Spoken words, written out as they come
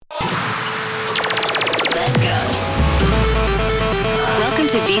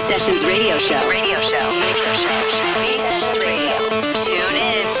to V-Sessions Radio Show. Radio Show. Radio Show. V-Sessions Radio. Tune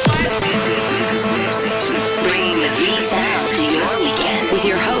in. Bringing the V sound to your weekend with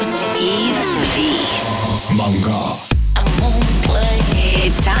your host, Eve V. Manga.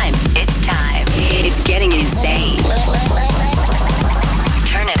 It's time. It's time. It's getting insane.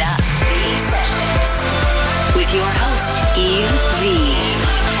 Turn it up. V-Sessions. With your host, Eve V.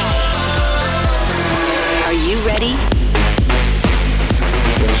 Are you ready?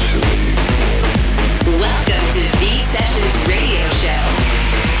 Welcome to V-Sessions Radio Show.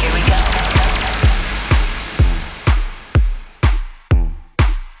 Here we go.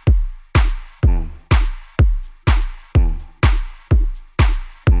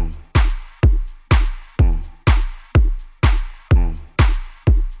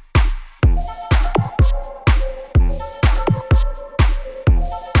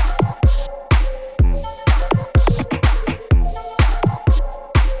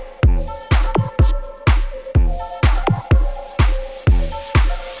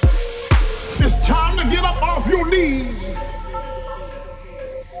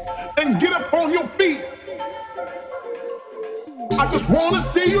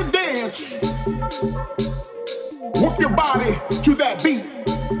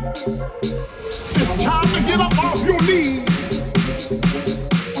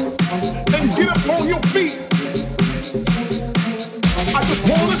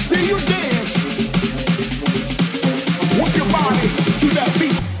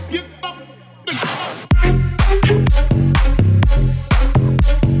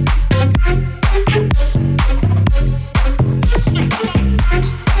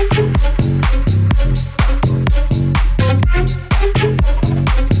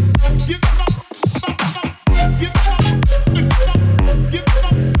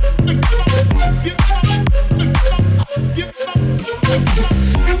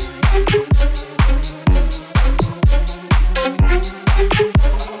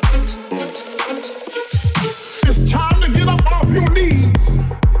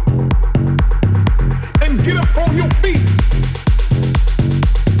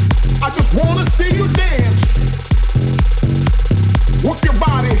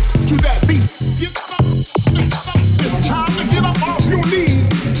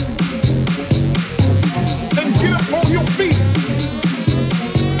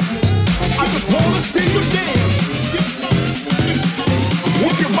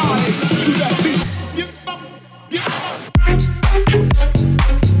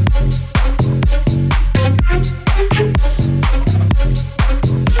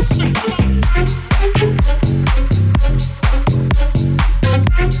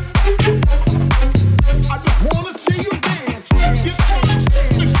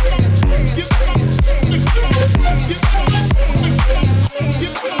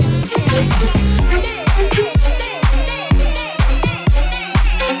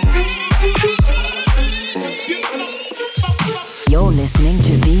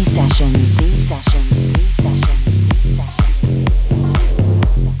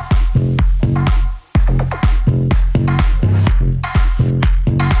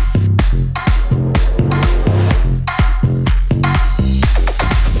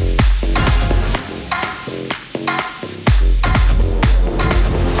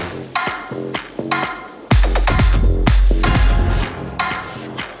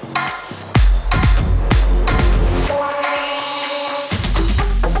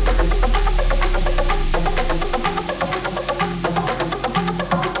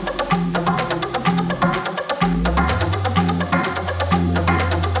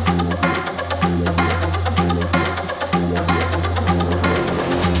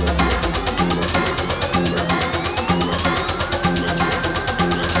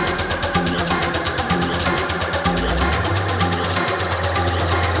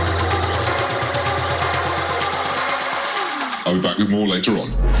 I'll be back with more later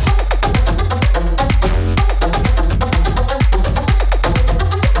on.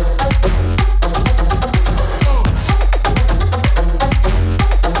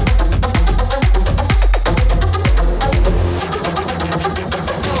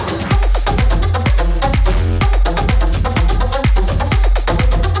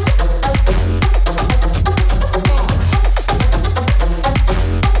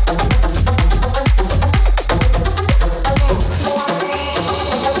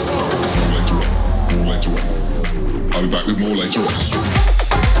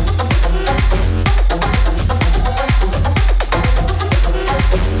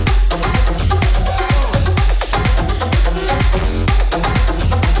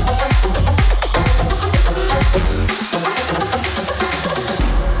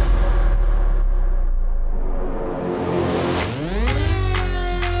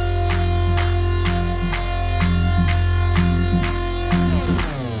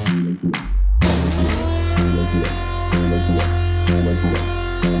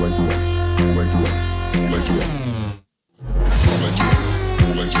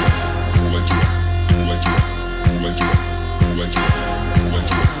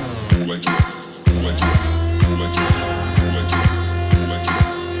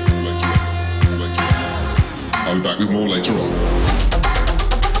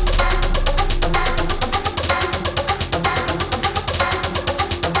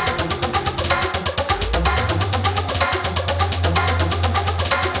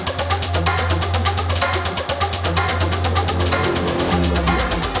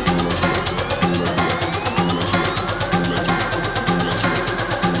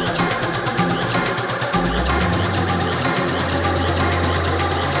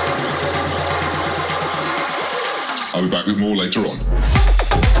 back with more later on.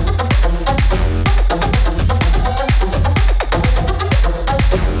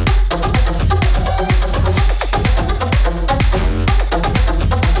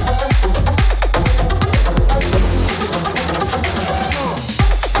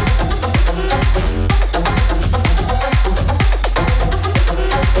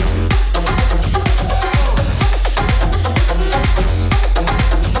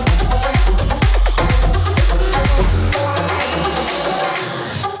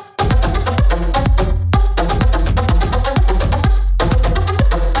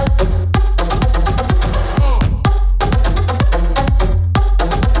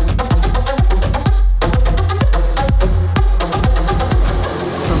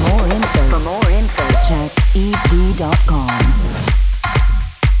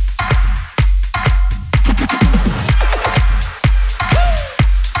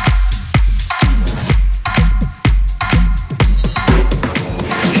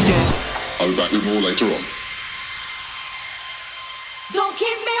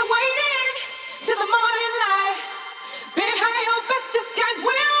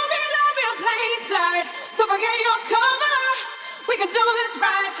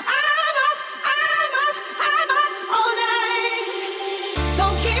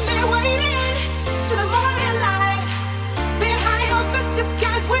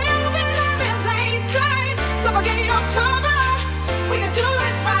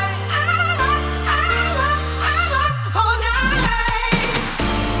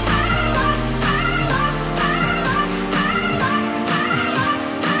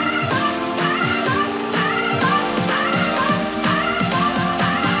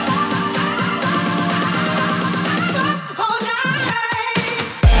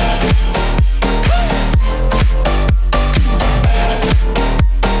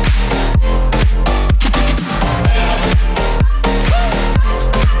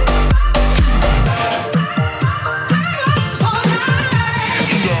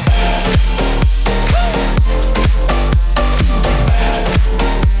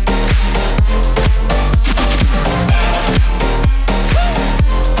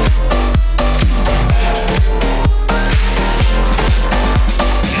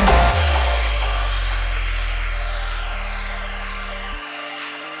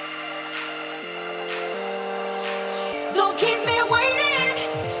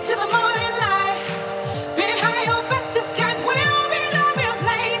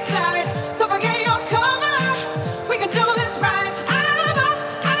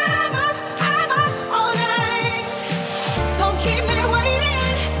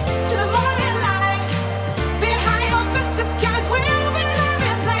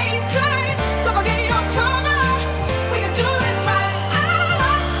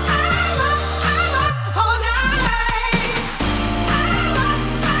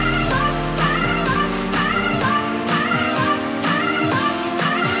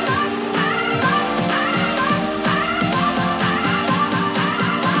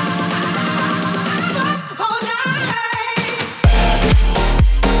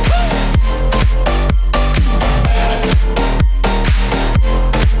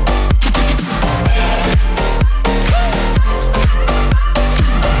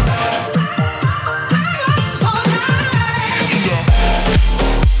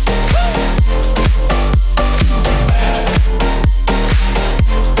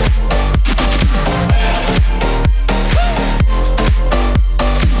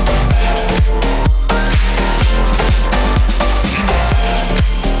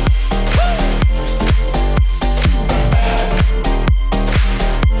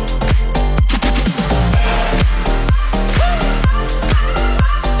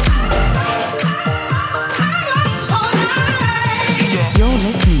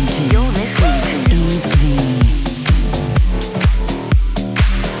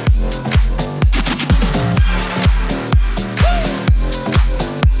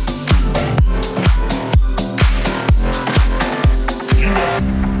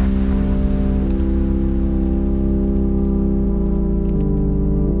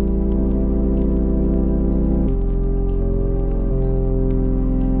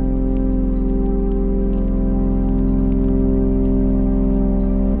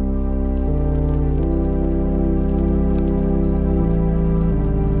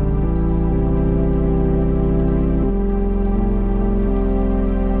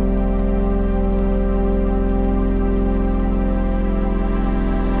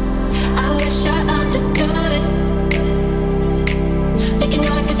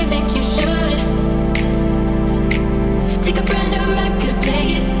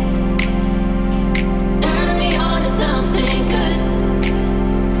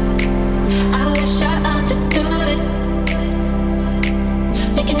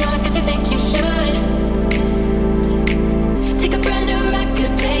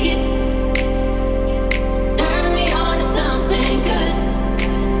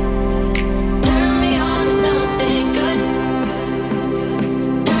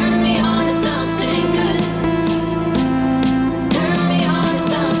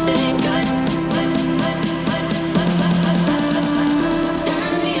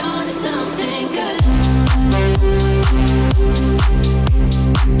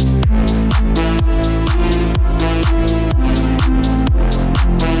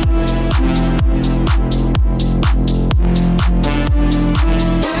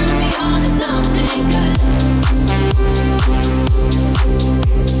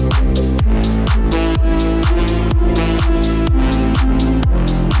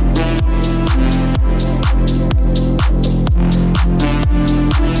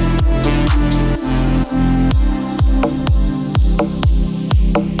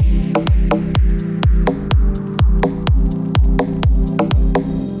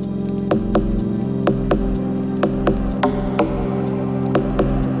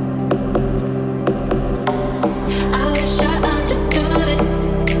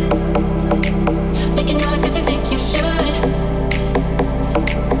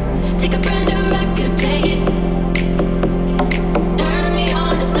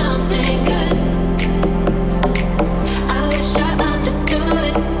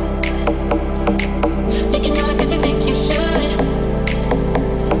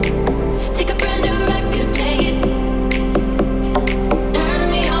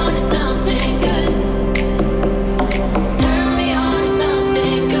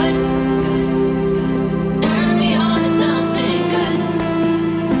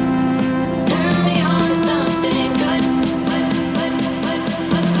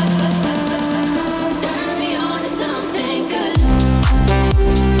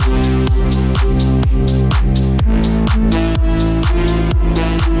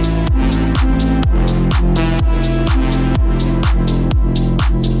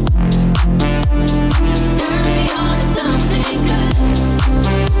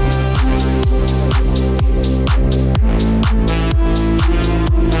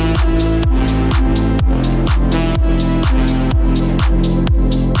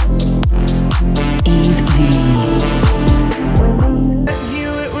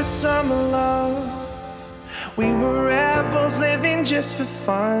 couples living just for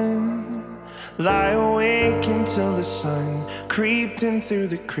fun lie awake until the sun creeped in through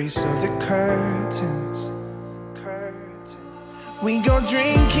the crease of the curtains. We go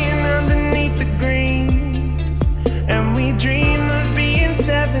drinking underneath the green, and we dream of being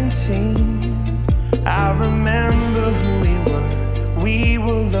 17. I remember who we were. We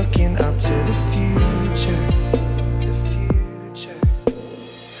were looking up to the future.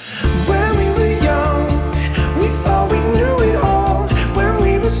 When we were young, we thought we knew it all. When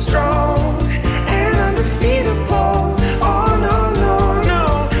we were strong and undefeatable. Oh no, no, no.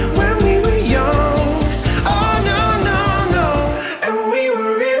 When we were young, oh no, no, no. And we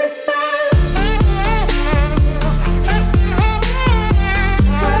were innocent.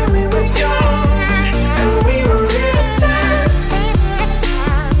 When we were young and we were innocent.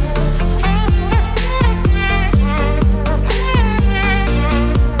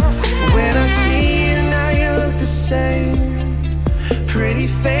 When I see you now, you look the same. Pretty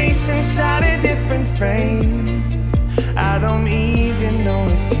face inside a different frame. I don't even know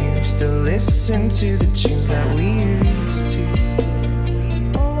if you still listen to the tunes that we used to.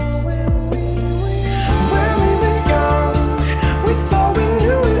 When we were young, we thought we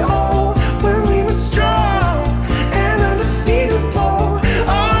knew it all. When we were strong and undefeatable.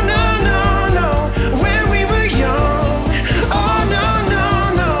 Oh no, no, no. When we were young, oh no, no,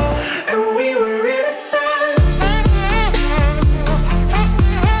 no. And we were innocent.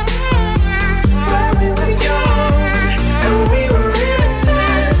 When we were young and we were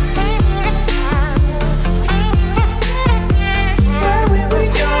innocent. When we were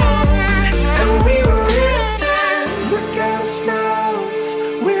young and we were innocent. Look at us now,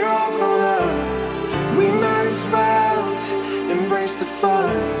 we're all grown up. We might as well embrace the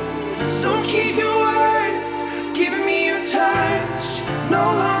fun. So keep your words, giving me your touch. No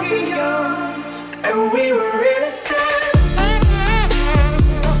longer young, and we were innocent.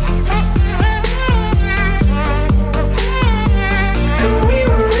 And we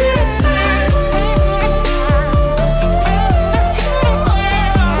were innocent.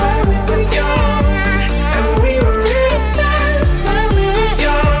 When we were young, and we were innocent. When we were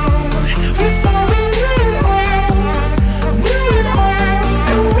young, we thought we knew it all,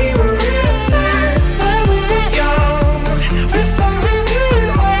 and we were innocent. When we were young, we thought we knew it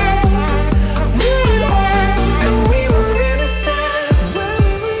all, and we were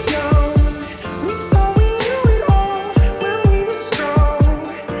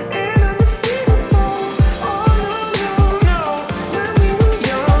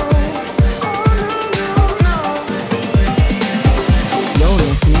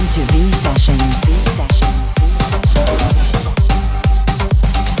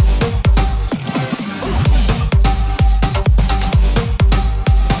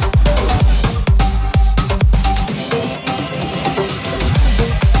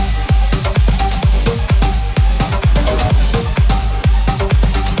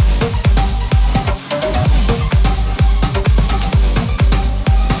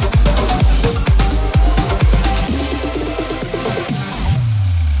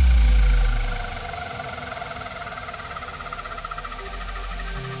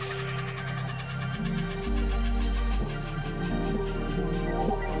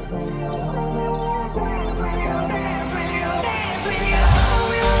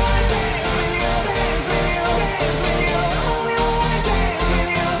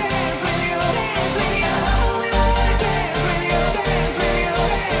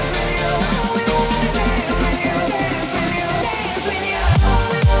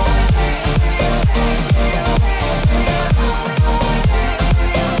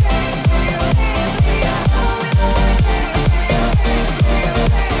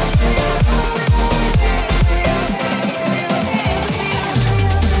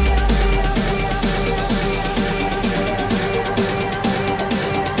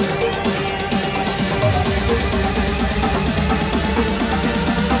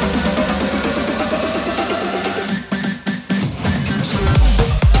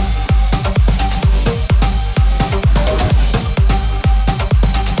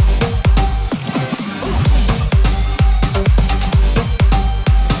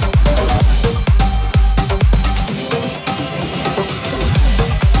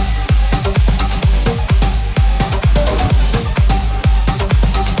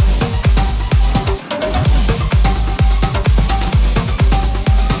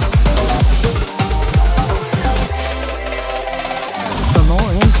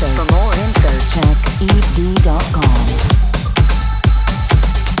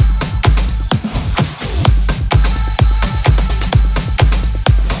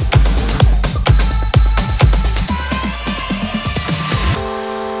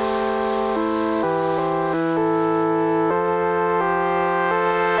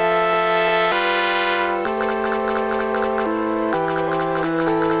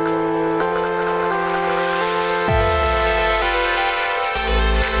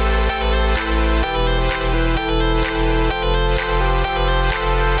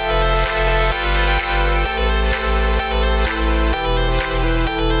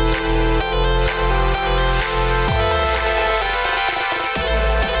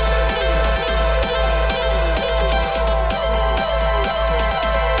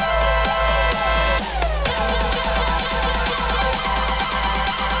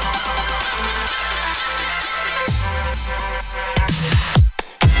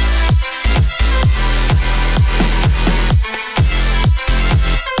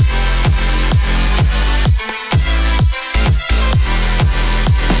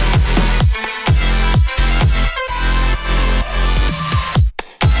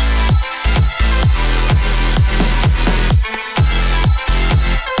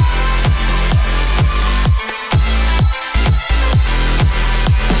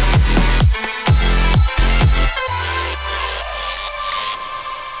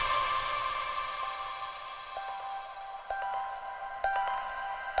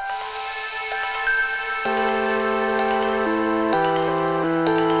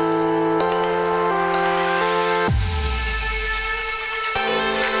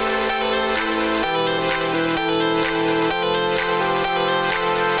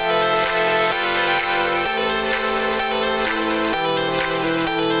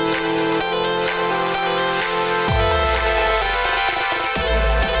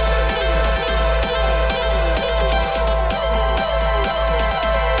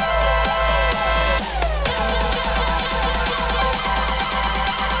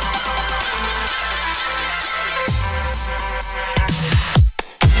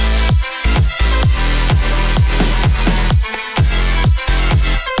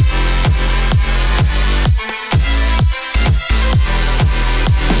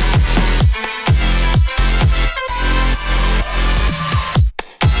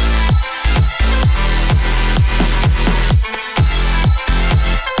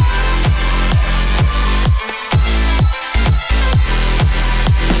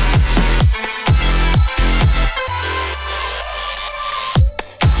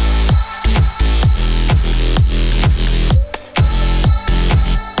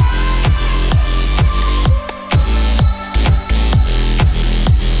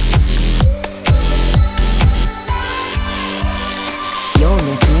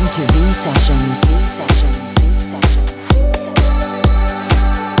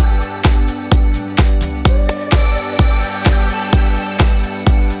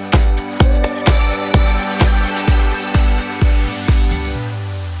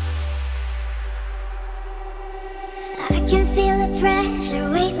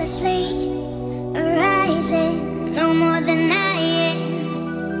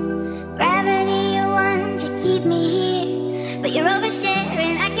you're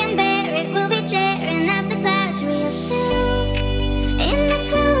oversharing, I can bear it. We'll be tearing up the clouds real soon. In the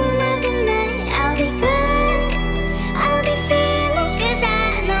gloom of the night, I'll be good. I'll be fearless, 'cause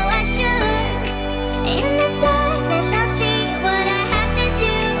I know I should. In the darkness, I'll see what I have to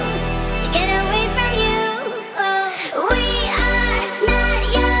do to get away from you. Oh, we are not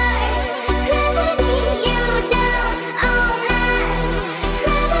yours. Gravity, you don't own us.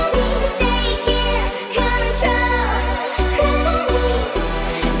 Gravity, taking control. Gravity,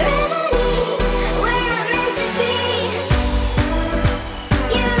 gravity, we're not meant to be.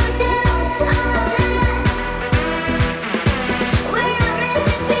 You don't own us. We're not meant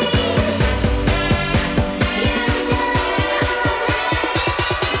to be. You don't own us.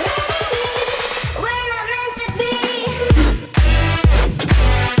 We're not meant to be.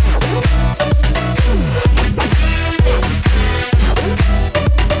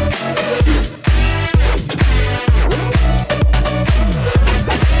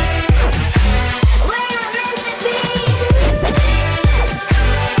 We're not meant to be.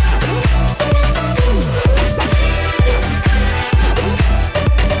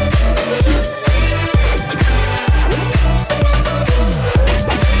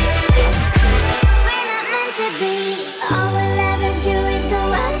 We're not meant to be. All we'll ever do is go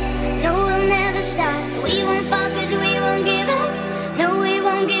up. No, we'll never stop. We won't fall 'cause we won't give up. No, we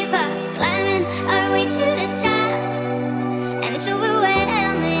won't give up. Climbing our way to the top. And it's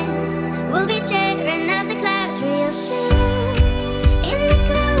overwhelming. We'll be tearing up the clouds real soon. In the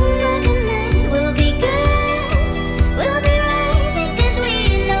gloom of the night, we'll be good. We'll be rising 'cause we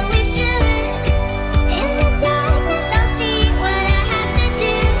know we should. In the darkness, I'll see what I have to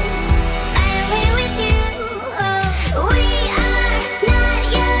do to fly away with you. Oh, we are not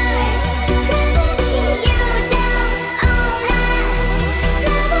yours. Gravity, you don't own us.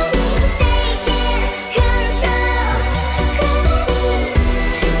 Gravity, taking control. Gravity,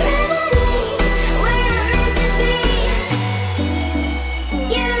 gravity, we're not meant to be.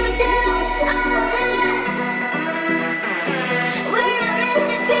 You don't own us. We're not meant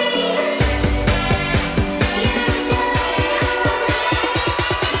to be. You don't own us.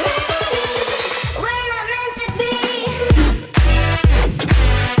 We're not meant to be.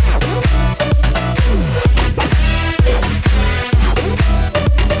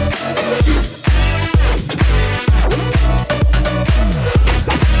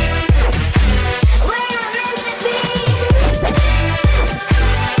 We're not meant to be. We're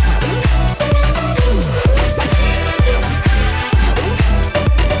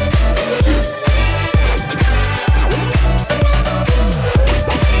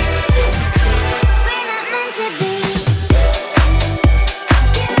not meant to be.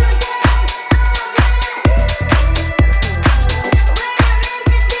 You don't own us. We're not meant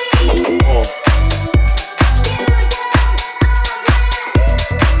to be. You don't own us.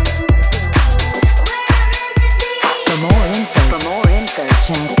 We're not meant to be. For more info,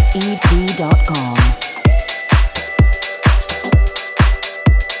 check ep.com.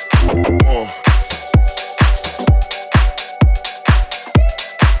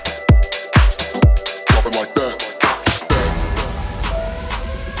 Drop it like that.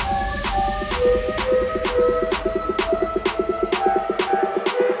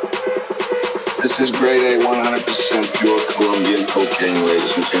 This is grade A, 100% pure Colombian cocaine,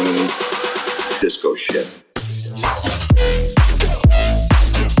 ladies and gentlemen. Disco shit.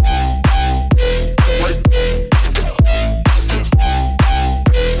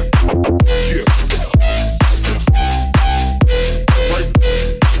 Yeah.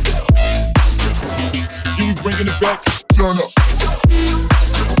 You be bringing it back, turn up.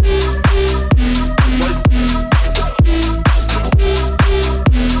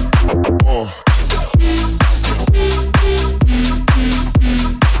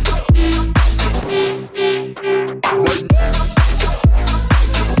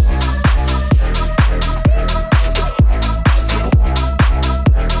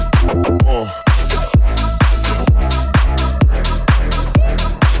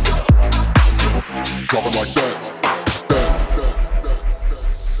 Drop it like that.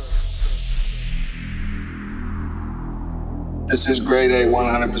 This is grade A,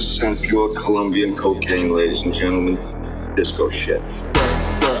 100% pure Colombian cocaine, ladies and gentlemen. Disco shit.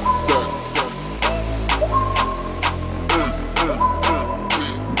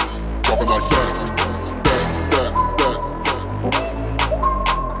 Drop it like that.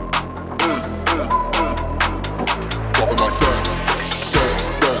 Drop it like that.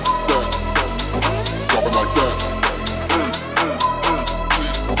 Drop it like that.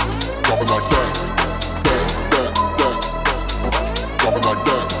 Drop it like that. Drop it like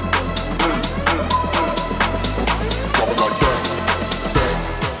that. Drop it like that.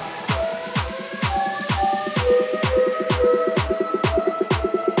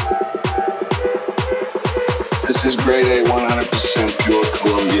 grade A, 100% pure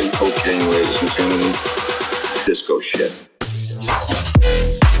Colombian cocaine, ladies and gentlemen. Disco shit.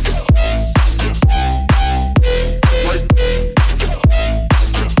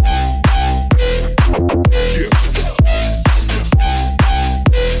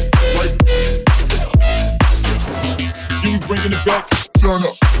 Bringing it back, turn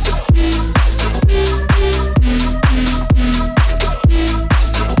up.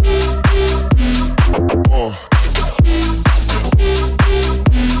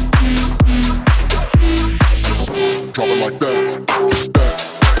 Drop it like that.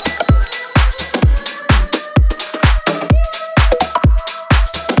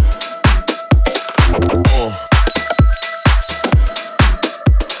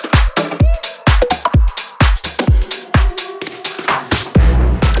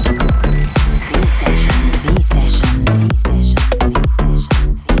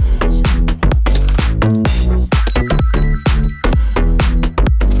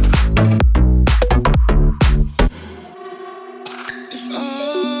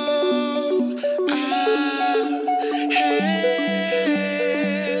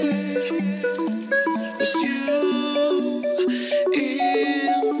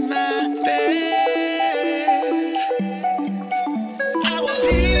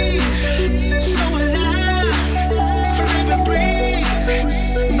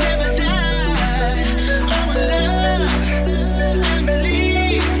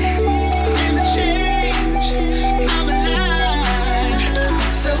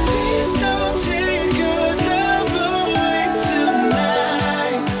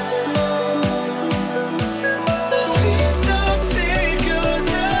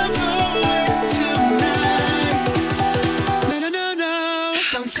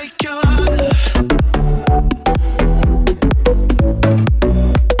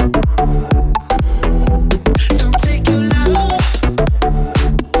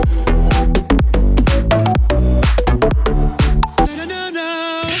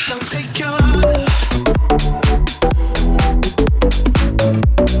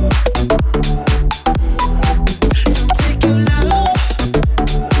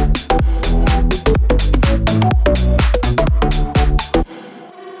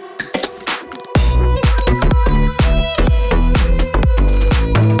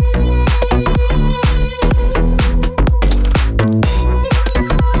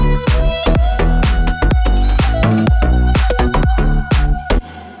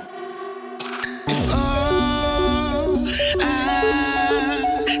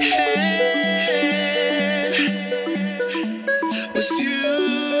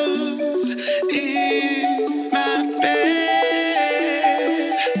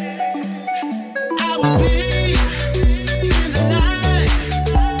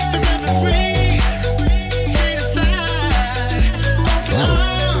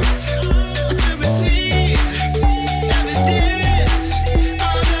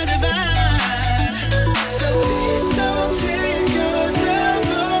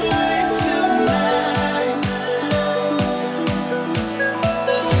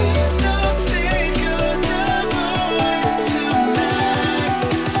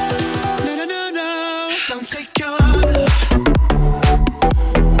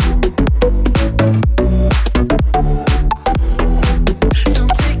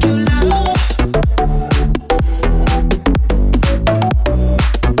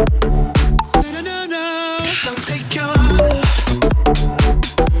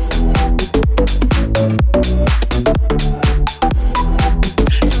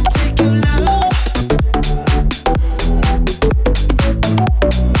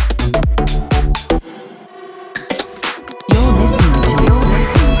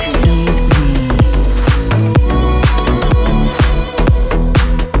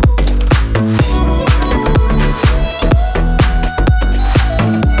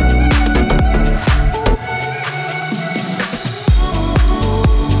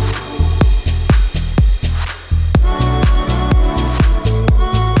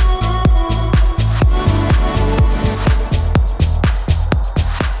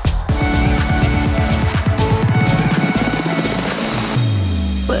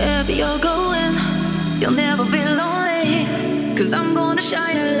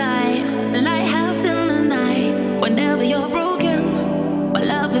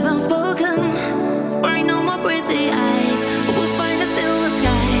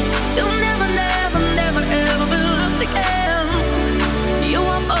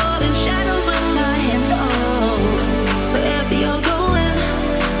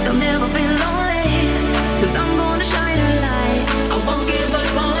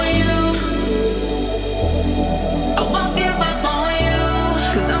 I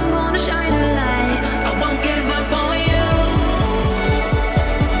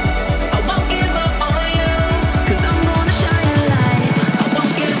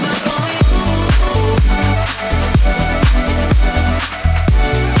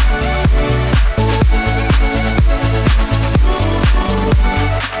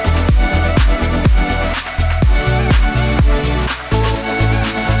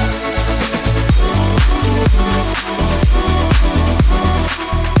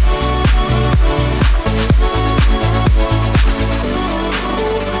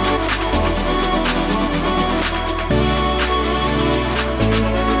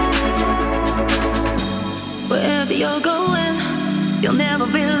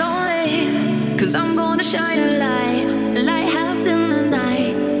lonely. 'Cause I'm gonna shine a light, a lighthouse in the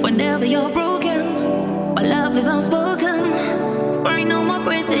night. Whenever you're broken, my love is unspoken. There ain't no more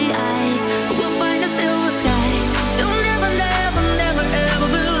pretty eyes. We'll find a silver sky. You'll never, never, never, ever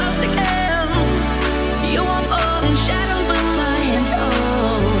be loved again. You won't fall in shadows with my hand.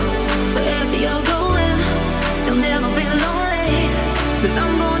 Oh, wherever you're going, you'll never be lonely. 'Cause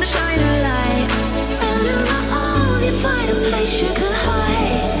I'm gonna shine a light. And in my arms you find a place you can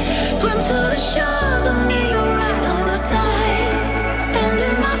hide. Swim to the shore, don't need you right on the tide. And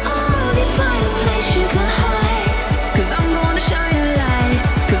in my arms you find a place you can hide. 'Cause I'm gonna shine a light.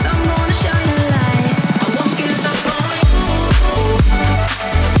 'Cause I'm gonna shine a light. I won't give up on you.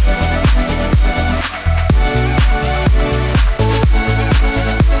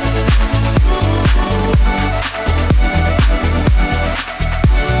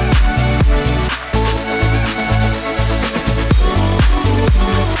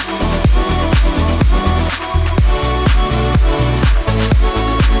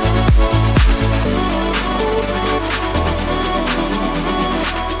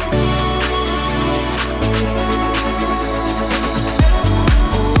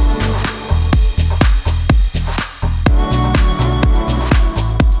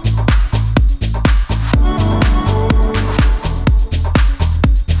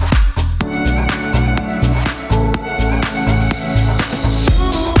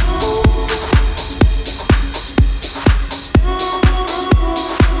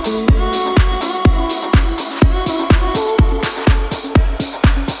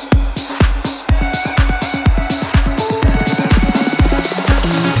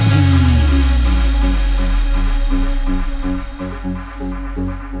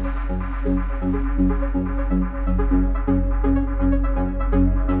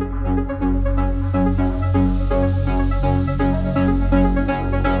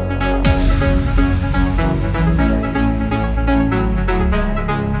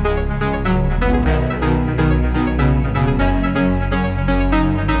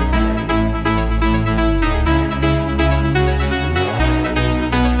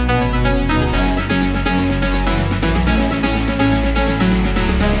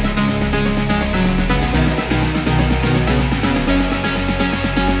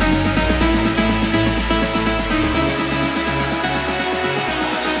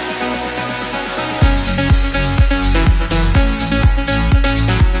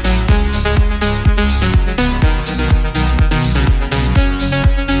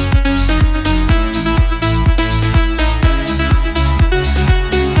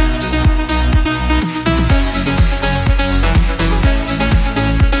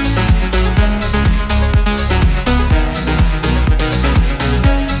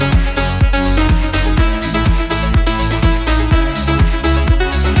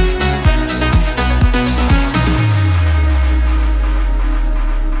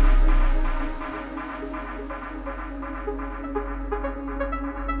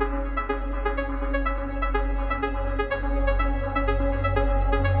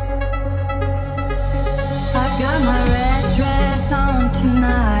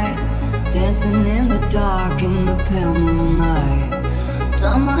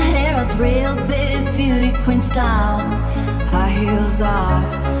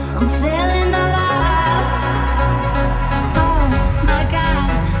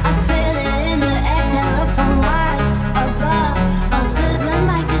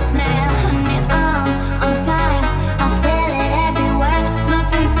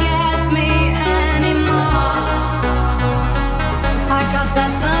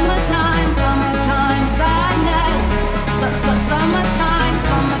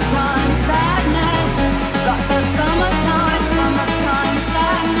 Summertime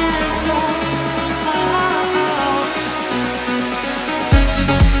sadness.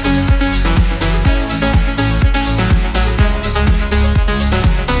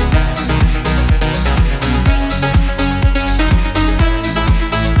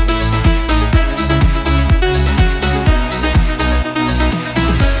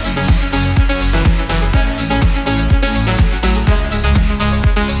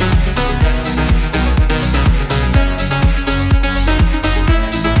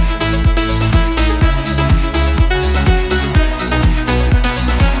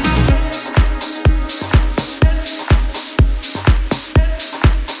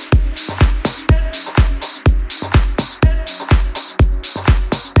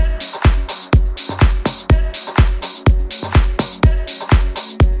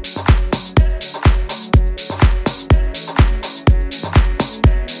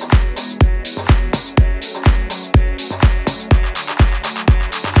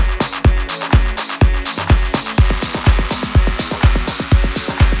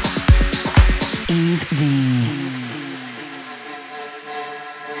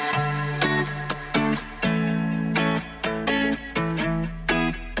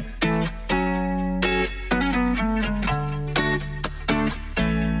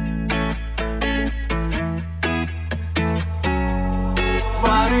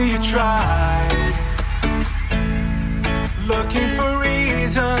 tried, looking for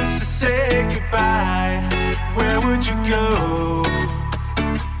reasons to say goodbye. Where would you go?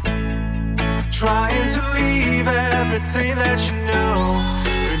 Trying to leave everything that you know.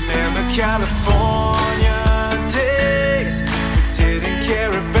 Remember California days, we didn't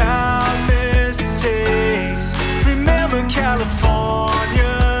care about mistakes. Remember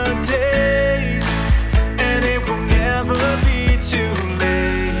California days, and it will never be too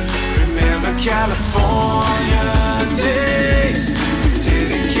late. Remember California days, we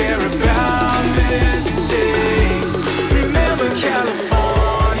didn't care about mistakes. Remember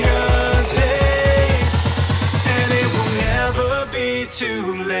California days, and it will never be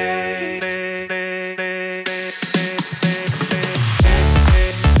too late.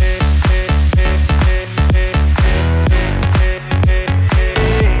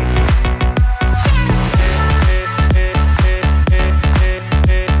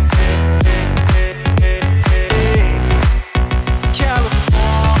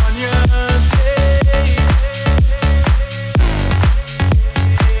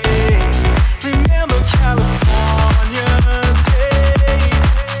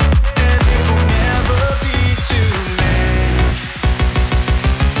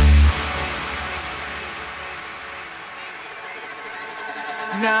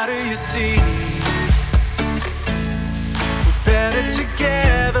 Now do you see, we're better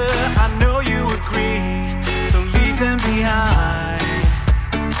together, I know you agree. So leave them behind,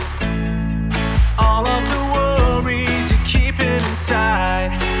 all of the worries you keep it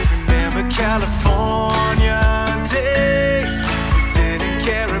inside. Remember California days, we didn't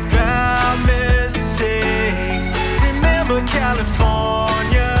care about mistakes. Remember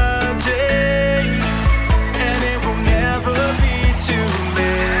California days, and it will never be too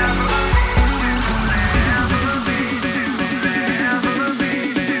late.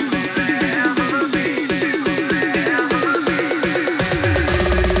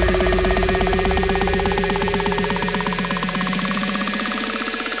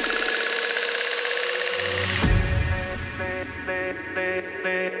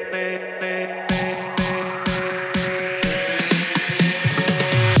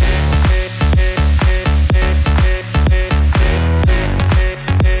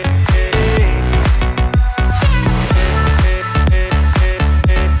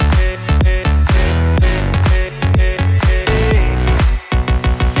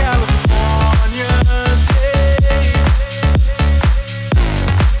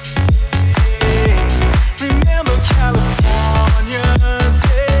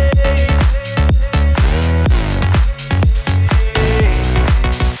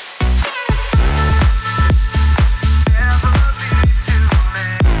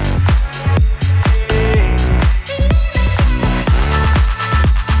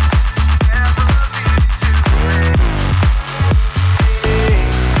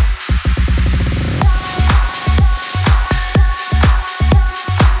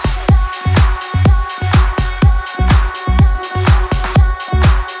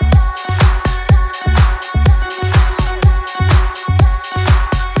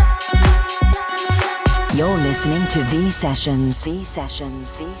 Listening to V Sessions. V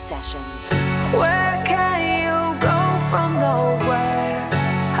Sessions. V Sessions. Where can you go from nowhere?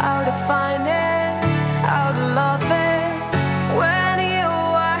 How to find it? How to love it? When you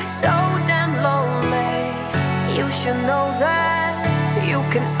are so damn lonely, you should know that you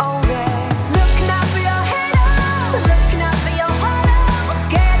can own it. Looking out for your head up, looking out for your heart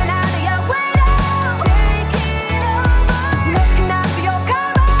up, getting out of your way now, taking over. Looking out for your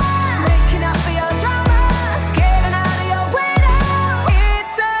karma, making up for your drama.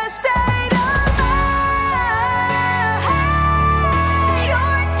 It's a state of mind.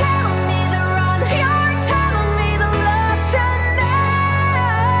 You're telling me to run, you're telling me to love tonight.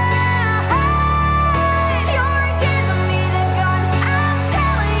 You're giving me the gun, I'm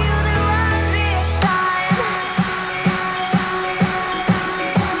telling you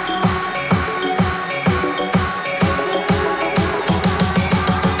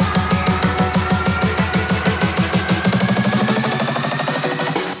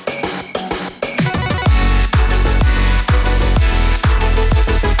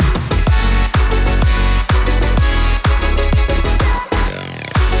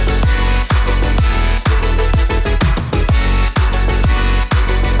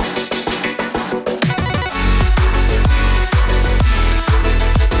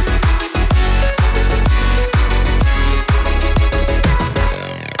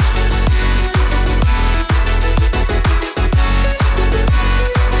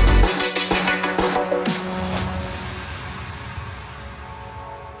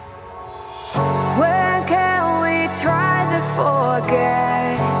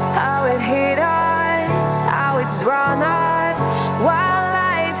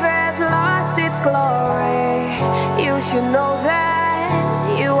you know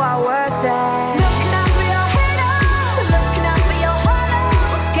that you are worth it. Looking up for your halo, looking up for your hollow,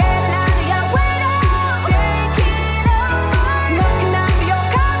 getting out of your window, taking over. Looking up for your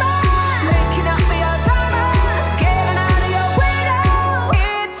cover, looking up for your drama, getting out of your window.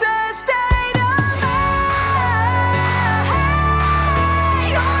 It's a state of mind.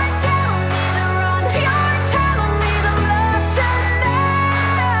 You're telling me to run, you're telling me to love tonight.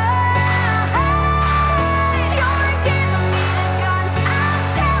 You're giving me the gun, I'm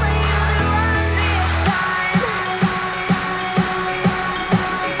telling you to run this time.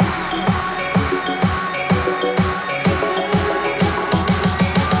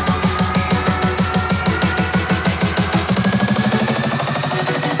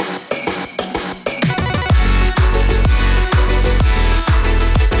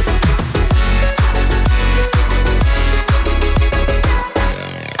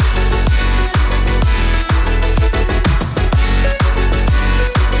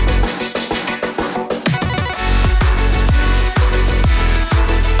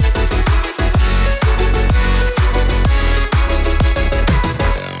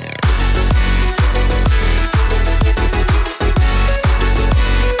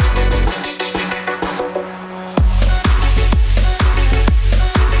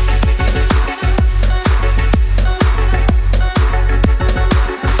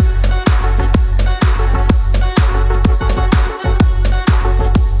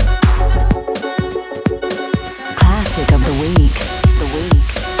 Classic of the week. The week.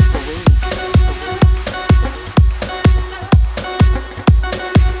 The week.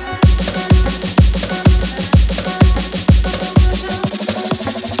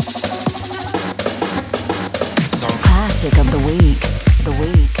 Classic of the week. The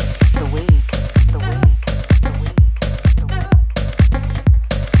week. The week. The week. The week. The week.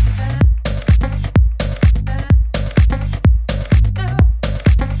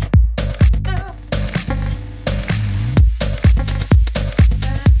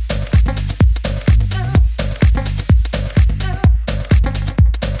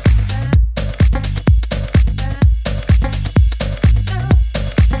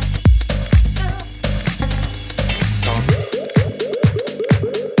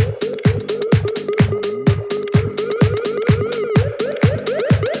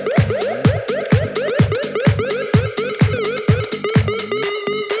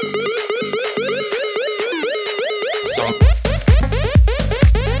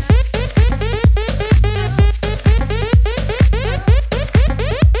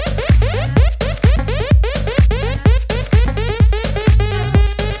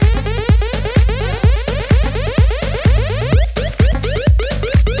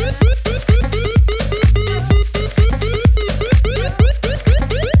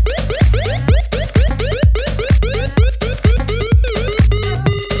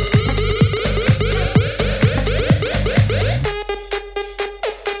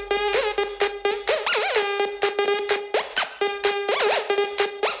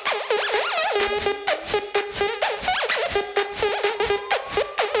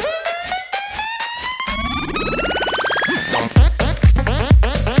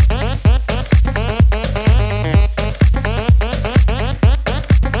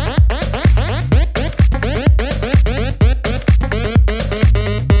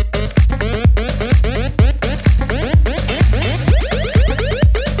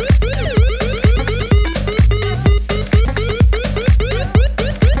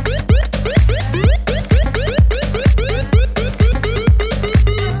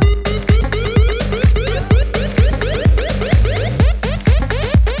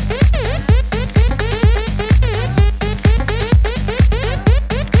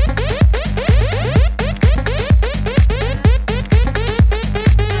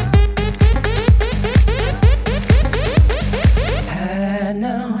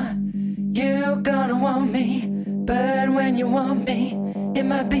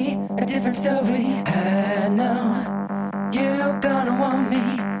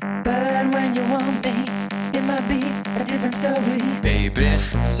 Baby,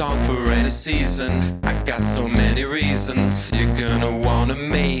 song for any season. I got so many reasons. You're gonna wanna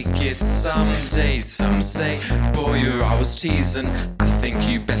make it someday. Some say, boy, you're always teasing. I think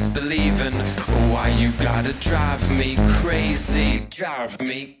you best believin'. Why you gotta drive me crazy? Drive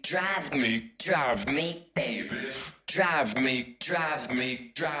me, baby. Drive me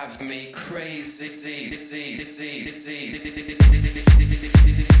crazy.